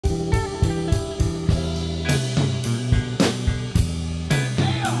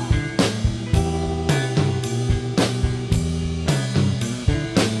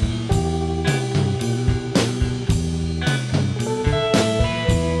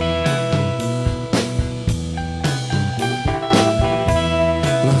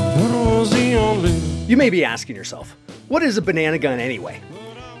You may be asking yourself, what is a banana gun anyway?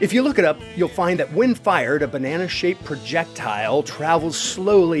 If you look it up, you'll find that when fired, a banana-shaped projectile travels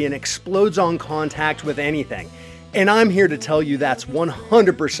slowly and explodes on contact with anything. And I'm here to tell you that's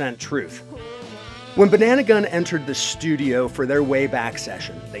 100% truth. When Banana Gun entered the studio for their way back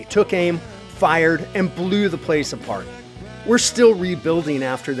session, they took aim, fired, and blew the place apart. We're still rebuilding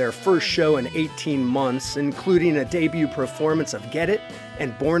after their first show in 18 months, including a debut performance of Get It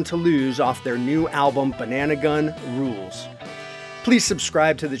and Born to Lose off their new album Banana Gun Rules. Please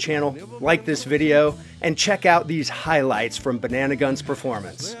subscribe to the channel, like this video, and check out these highlights from Banana Gun's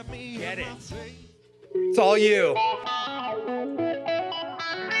performance. Get it. It's all you.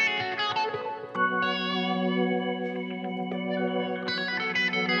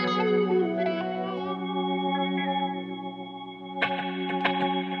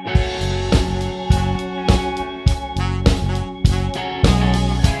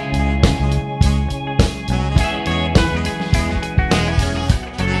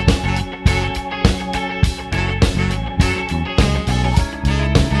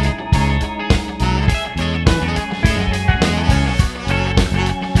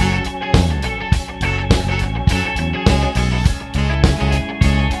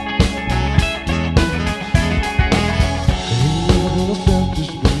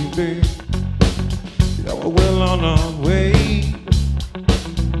 We're well on our way.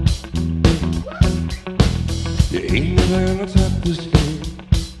 You ain't never gonna top this game.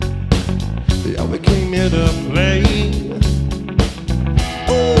 Yeah, we came here to play.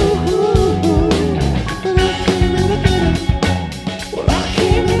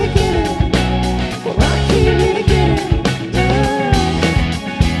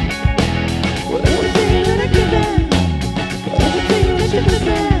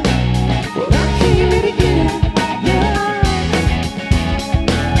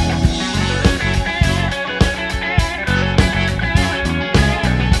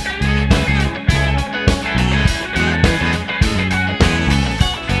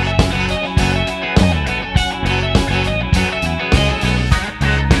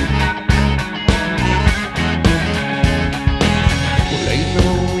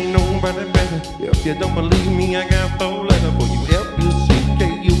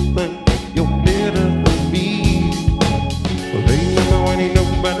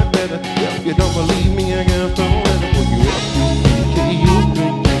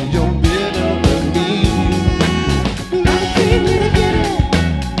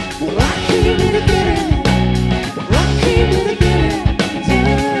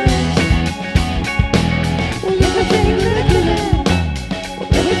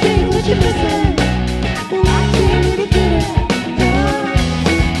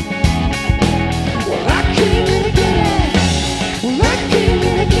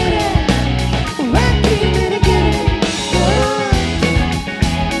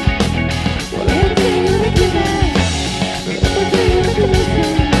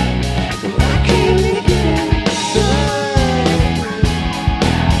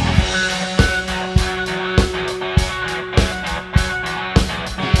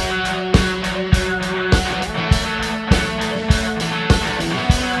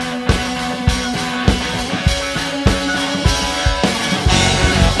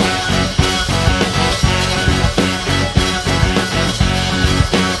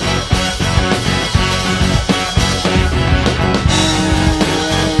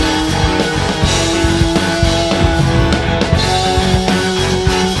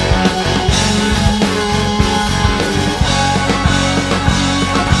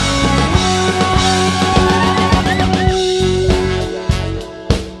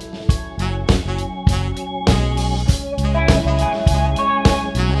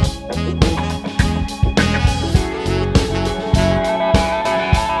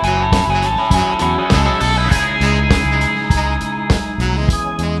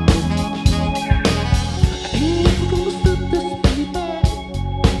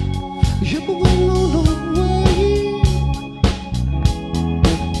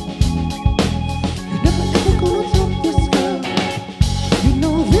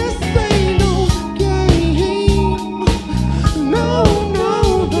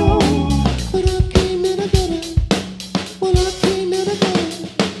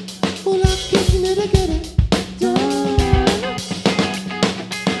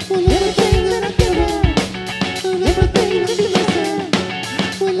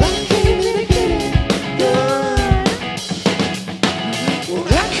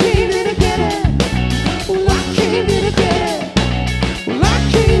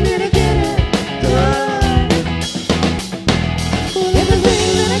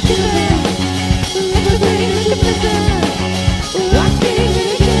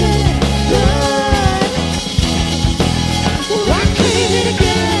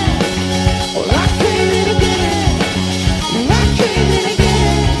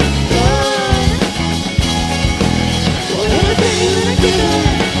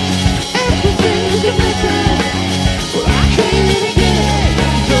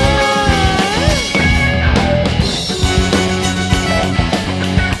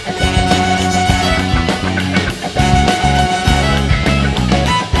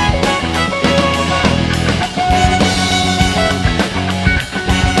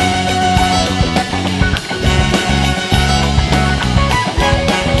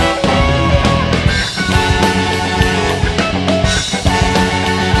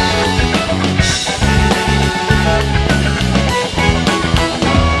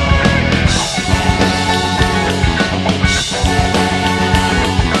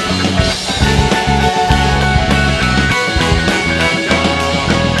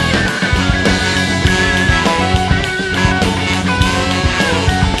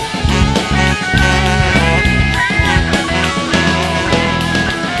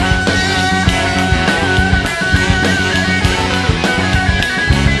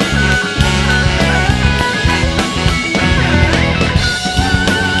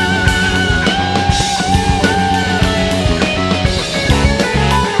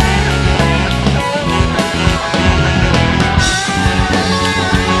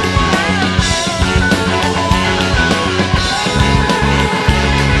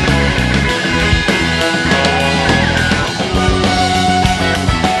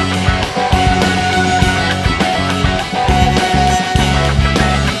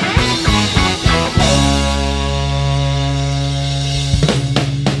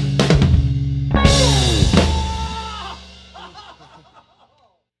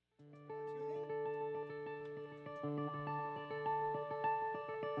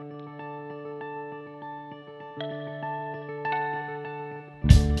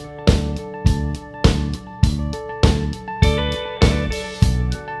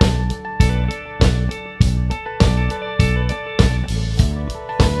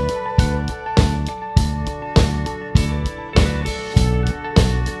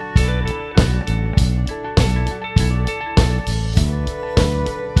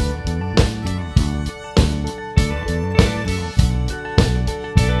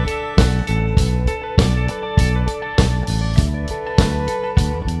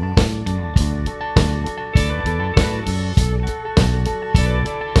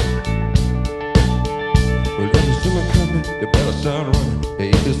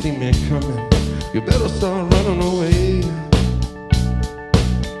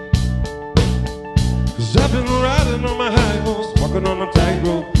 I've been riding on my high horse, walking on a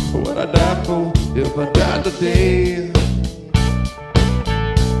tightrope. What I'd die for if I died today.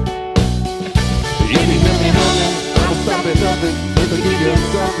 Eating and me humming, I don't stop at nothing. If I give you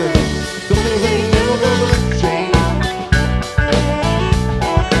something, some things ain't never gonna change.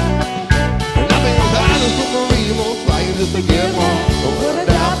 And I've been hiding from the remote, fighting just to get more. What I'd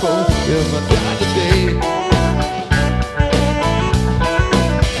die for if I died today.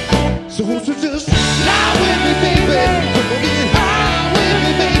 So won't you just lie with me, baby? Come on, get high with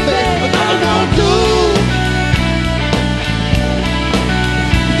me, baby. Another one, too.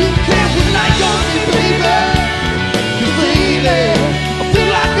 You can't rely on me, baby. 'Cause lately, I feel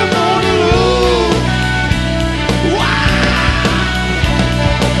like I'm on the road. Wow.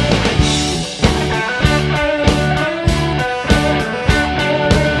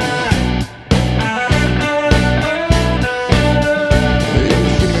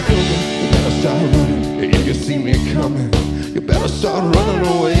 If you see me coming, you better start running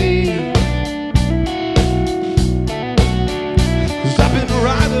away. 'Cause I've been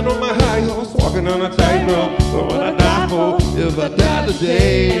riding on my high horse, walking on a tightrope. But what I die for if I die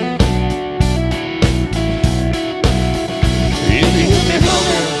today? If you hear me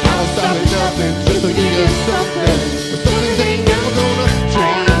coming, I'll stop at nothing just to give you something. Some things ain't never gonna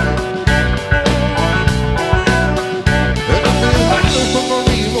change. And I've been hiding from the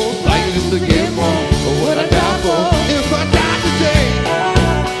remote, fighting just to get more. What I die for if I die today?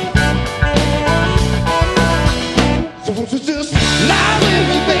 So won't you just lie with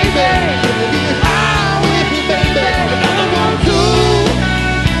me, baby? Get high with me, baby. Another one, too.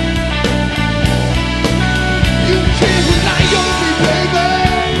 You can't rely on me, baby.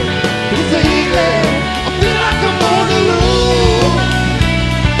 'Cause lately, I feel like I'm on the loose.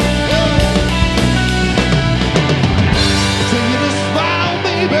 I tell you to smile,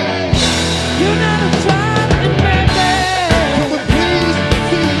 baby. You're not a child, baby. Come and please,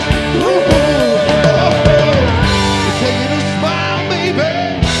 please, oh, I tell you to smile, baby.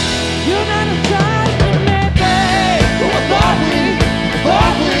 You're not a child, baby. Oh, I thought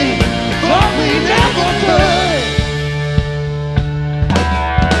we never could.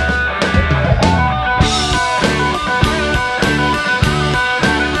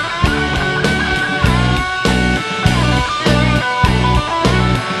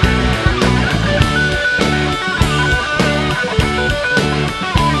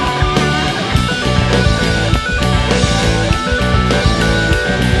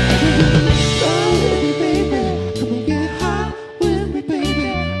 Come and get high with me, baby.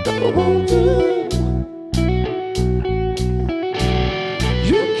 I won't do.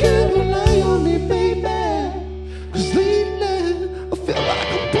 You can't rely on me, baby. 'Cause lately, I feel like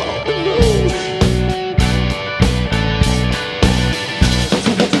I'm broken loose. So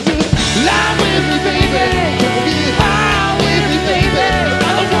won't you just lie with me, baby? Come and get high with me, baby.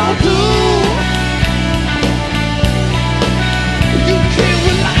 I won't do. You can't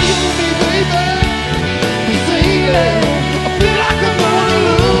rely on me, baby. 'Cause lately, I feel like I'm on the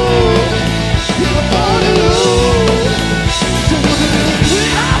loose. Yeah, I'm on the loose. So won't you just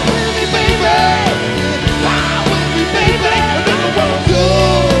lie with me, baby? Lie with me, baby. I never want to.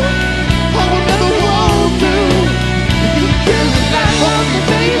 I will never want to. You can't rely on me,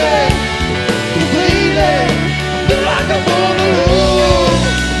 baby. 'Cause lately, I feel like I'm on the loose.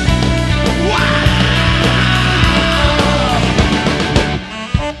 Wow.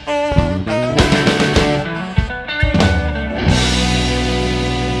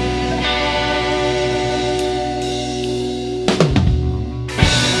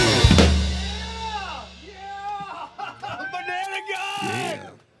 Banana gun!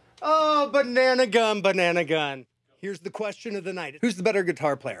 Oh, banana gun, banana gun. Here's the question of the night. Who's the better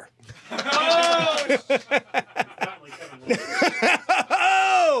guitar player? Oh!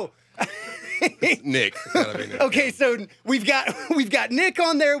 Nick. It's gotta be Nick. Okay, so we've got Nick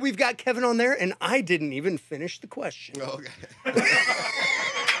on there, we've got Kevin on there, and I didn't even finish the question. Okay.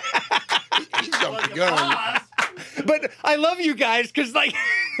 He jumped the gun. But I love you guys because like